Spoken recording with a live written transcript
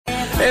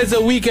It's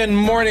a weekend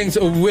mornings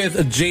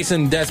with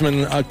Jason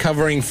Desmond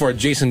covering for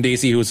Jason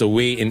Dasey, who's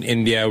away in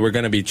India. We're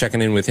going to be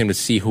checking in with him to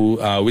see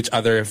which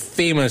other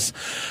famous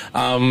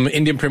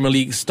Indian Premier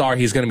League star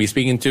he's going to be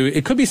speaking to.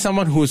 It could be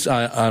someone who's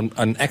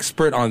an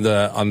expert on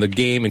the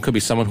game. It could be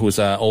someone who's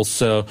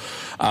also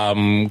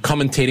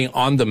commentating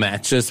on the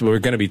matches. We're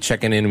going to be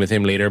checking in with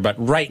him later. But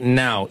right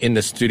now in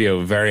the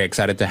studio, very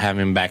excited to have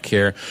him back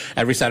here.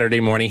 Every Saturday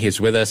morning, he's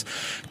with us.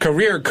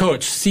 Career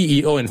coach,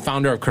 CEO, and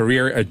founder of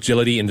Career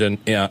Agility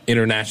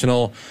International,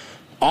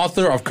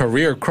 author of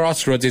Career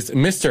Crossroads, is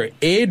Mr.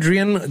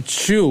 Adrian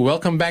Choo.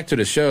 Welcome back to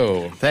the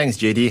show. Thanks,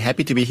 JD.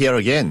 Happy to be here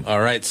again.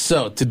 All right,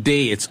 so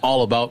today it's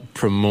all about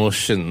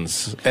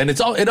promotions, and it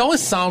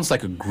always sounds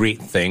like a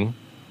great thing,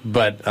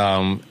 but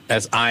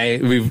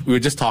we were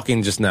just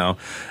talking just now,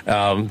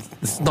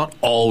 it's not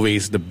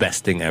always the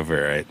best thing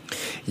ever, right?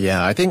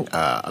 Yeah, I think,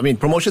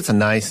 promotions are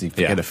nice. You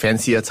get a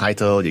fancier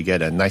title, you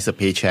get a nicer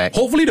paycheck.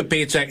 Hopefully the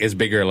paycheck is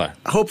bigger, lah.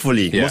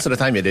 Hopefully. Yeah. Most of the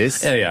time it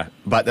is. Yeah.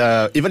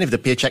 But even if the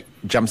paycheck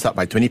jumps up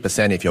by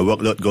 20%, if your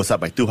workload goes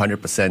up by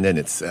 200%, then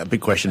it's a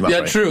big question mark, Yeah,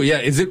 right? True. Yeah,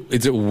 is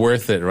it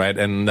worth it, right?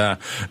 And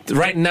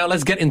right now,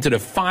 let's get into the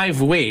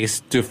 5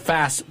 ways to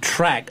fast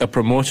track a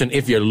promotion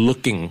if you're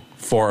looking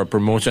for a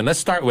promotion. Let's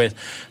start with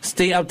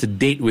stay up to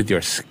date with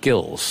your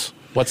skills.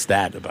 What's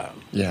that about?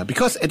 Yeah,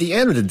 because at the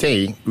end of the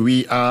day,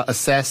 we are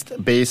assessed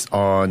based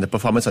on the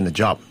performance on the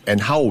job.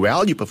 And how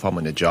well you perform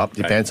on the job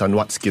depends on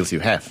what skills you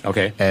have.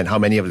 Okay. And how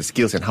many of the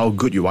skills and how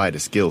good you are at the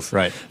skills.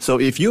 Right. So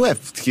if you have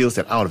skills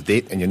that are out of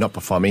date and you're not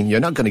performing, you're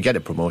not going to get a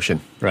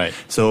promotion. Right.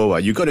 So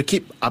you got to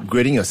keep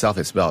upgrading yourself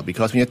as well.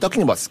 Because when you're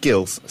talking about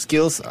skills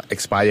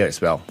expire as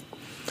well.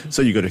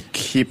 So you got to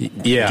keep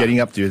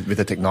getting up to with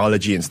the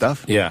technology and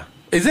stuff. Yeah.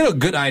 Is it a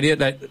good idea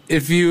that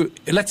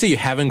let's say you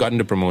haven't gotten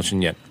the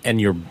promotion yet,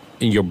 and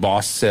your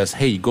boss says,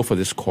 "Hey, go for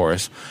this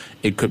course."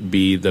 It could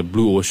be the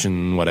Blue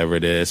Ocean, whatever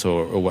it is,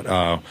 or what.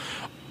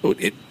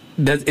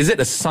 Is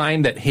it a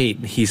sign that, hey,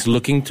 he's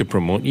looking to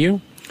promote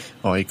you?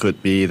 Or it could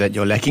be that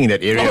you're lacking in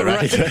that area,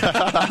 right?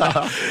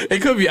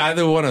 It could be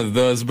either one of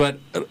those. But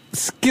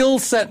skill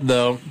set,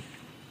 though,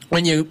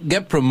 when you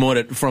get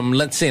promoted from,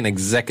 let's say, an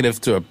executive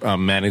to a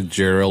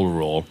managerial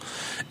role,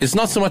 it's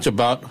not so much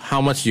about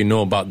how much you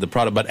know about the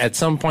product, but at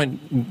some point,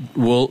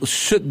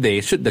 should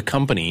the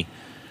company,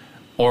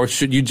 or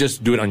should you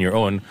just do it on your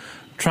own,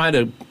 try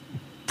to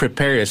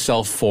prepare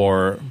yourself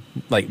for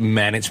like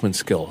management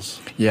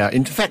skills? Yeah,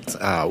 in fact,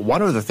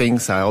 one of the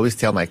things I always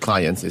tell my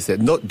clients is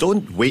that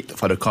don't wait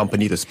for the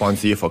company to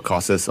sponsor you for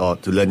courses or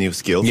to learn new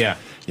skills. Yeah,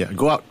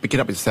 go out, pick it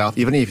up yourself.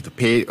 Even if you have to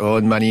pay your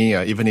own money,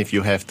 even if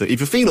you have to, if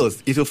you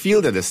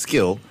feel that the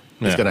skill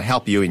is going to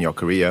help you in your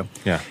career,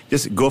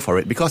 just go for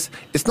it. Because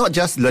it's not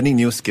just learning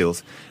new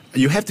skills;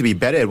 you have to be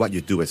better at what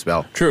you do as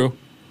well. True.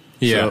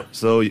 Yeah.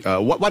 So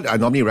what I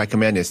normally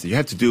recommend is you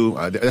have to do,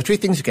 there are 3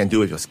 things you can do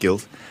with your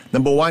skills.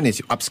 Number 1 is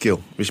you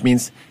upskill, which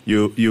means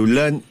you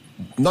learn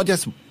not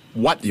just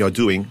what you're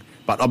doing,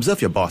 but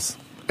observe your boss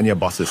and your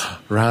bosses.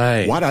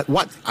 Right. What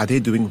are they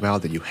doing well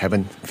that you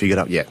haven't figured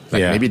out yet?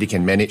 Like maybe they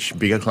can manage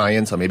bigger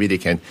clients, or maybe they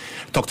can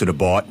talk to the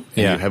board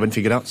and you haven't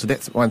figured out. So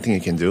that's one thing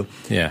you can do.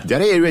 Yeah. The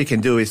other area you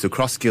can do is to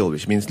cross-skill,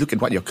 which means look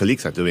at what your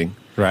colleagues are doing.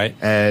 Right.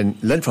 And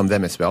learn from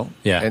them as well.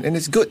 Yeah. And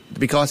it's good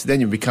because then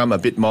you become a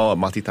bit more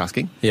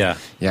multitasking. Yeah.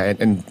 Yeah,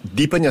 and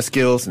deepen your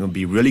skills and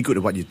be really good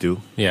at what you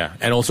do. Yeah,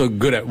 and also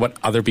good at what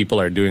other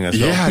people are doing as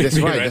well. Yeah, that's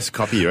right. That's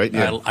copy, right?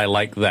 Yeah. I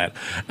like that.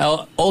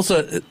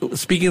 Also,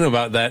 speaking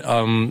about that,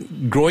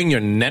 growing your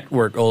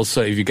network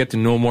also, if you get to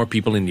know more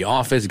people in the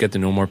office, get to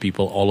know more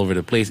people all over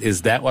the place,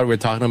 is that what we're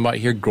talking about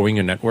here, growing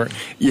your network?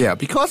 Yeah,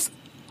 because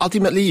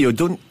ultimately,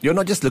 you're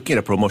not just looking at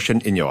a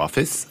promotion in your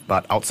office,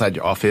 but outside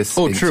your office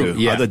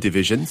into other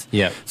divisions.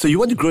 Yeah. So you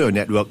want to grow your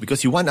network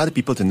because you want other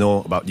people to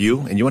know about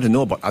you, and you want to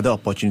know about other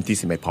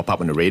opportunities that may pop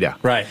up on the radar.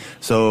 Right.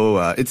 So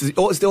it's the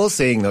old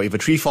saying, if a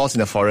tree falls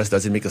in a forest,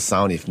 doesn't make a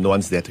sound if no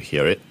one's there to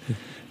hear it.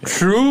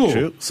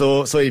 True.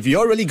 So if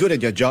you're really good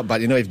at your job,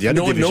 but if the other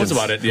no one divisions, knows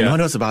about it, no one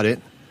knows about it,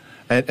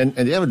 and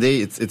at the end of the day,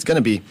 it's going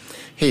to be,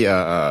 hey,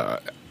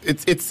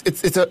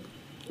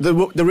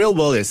 The real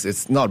world is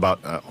it's not about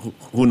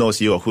who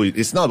knows you or who.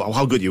 It's not about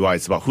how good you are.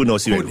 It's about who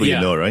knows you and who you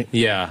know, right?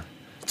 Yeah.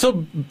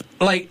 So,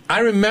 I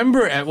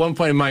remember at one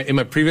point in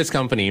my previous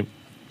company,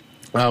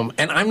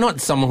 and I'm not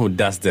someone who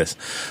does this.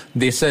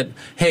 They said,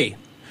 "Hey,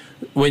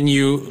 when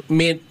you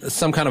made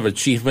some kind of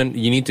achievement,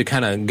 you need to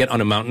kind of get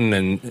on a mountain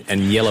and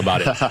yell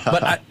about it."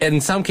 But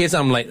in some cases,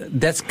 I'm like,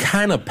 that's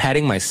kind of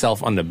patting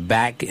myself on the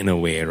back in a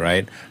way,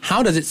 right?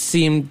 How does it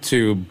seem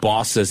to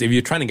bosses, if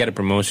you're trying to get a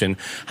promotion,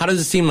 how does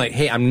it seem like,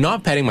 hey, I'm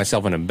not patting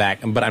myself on the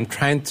back, but I'm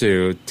trying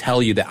to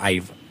tell you that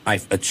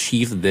I've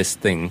achieved this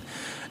thing,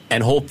 and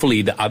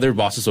hopefully the other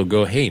bosses will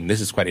go, hey, this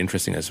is quite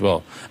interesting as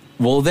well.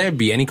 Will there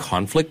be any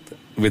conflict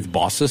with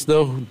bosses,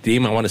 though? They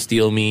might want to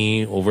steal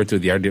me over to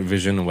the other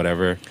division or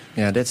whatever.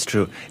 Yeah, that's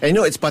true. And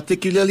it's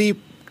particularly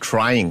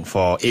trying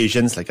for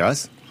Asians like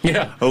us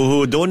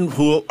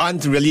who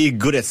aren't really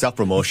good at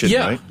self-promotion,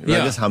 right?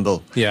 They're just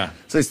humble. Yeah.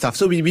 So it's tough.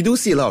 So we do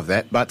see a lot of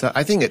that, but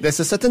I think there's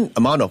a certain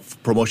amount of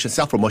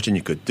self-promotion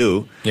you could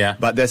do. Yeah.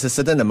 But there's a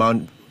certain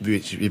amount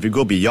which, if you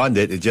go beyond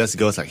it, it just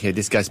goes like, hey,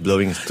 this guy's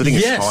tooting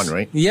his horn,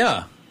 right?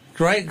 Yeah.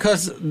 Right,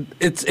 because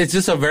it's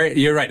just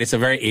you're right, it's a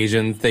very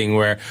Asian thing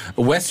where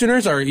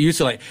Westerners are used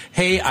to like,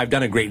 hey, I've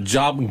done a great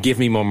job, give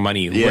me more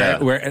money. Yeah.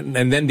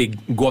 And then they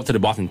go up to the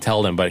boss and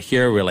tell them, but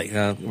here we're like,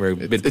 we're a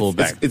bit pulled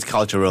back. It's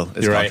cultural.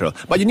 It's You're cultural.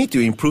 Right. But you need to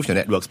improve your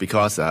networks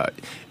because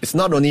it's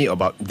not only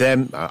about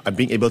them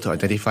being able to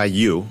identify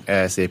you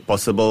as a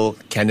possible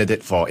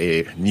candidate for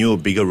a new,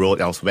 bigger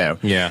role elsewhere.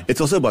 Yeah.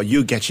 It's also about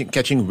you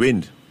catching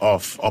wind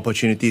of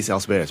opportunities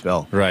elsewhere as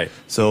well. Right.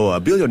 So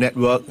build your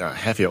network,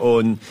 have your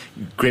own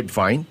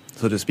grapevine,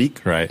 so to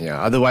speak. Right.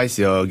 Yeah. Otherwise,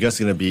 you're just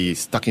going to be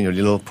stuck in your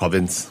little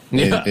province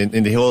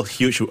in the whole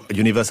huge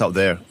universe out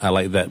there. I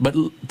like that. But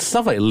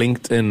stuff like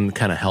LinkedIn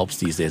kind of helps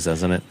these days,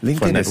 doesn't it?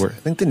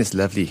 LinkedIn is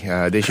lovely.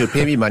 They should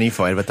pay me money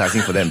for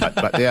advertising for them.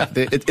 But yeah,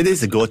 it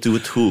is a go-to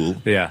tool.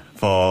 Yeah.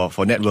 For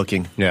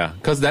networking. Yeah,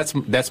 because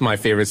that's my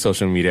favorite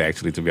social media,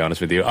 actually, to be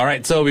honest with you. All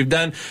right, so we've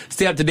done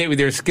stay up to date with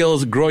your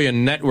skills, grow your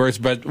networks,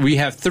 but we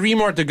have 3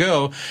 more to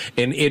go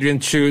in Adrian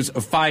Choo's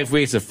 5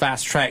 ways to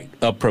fast track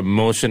a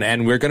promotion,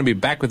 and we're going to be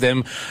back with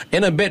him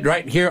in a bit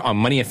right here on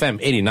Money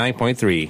FM 89.3.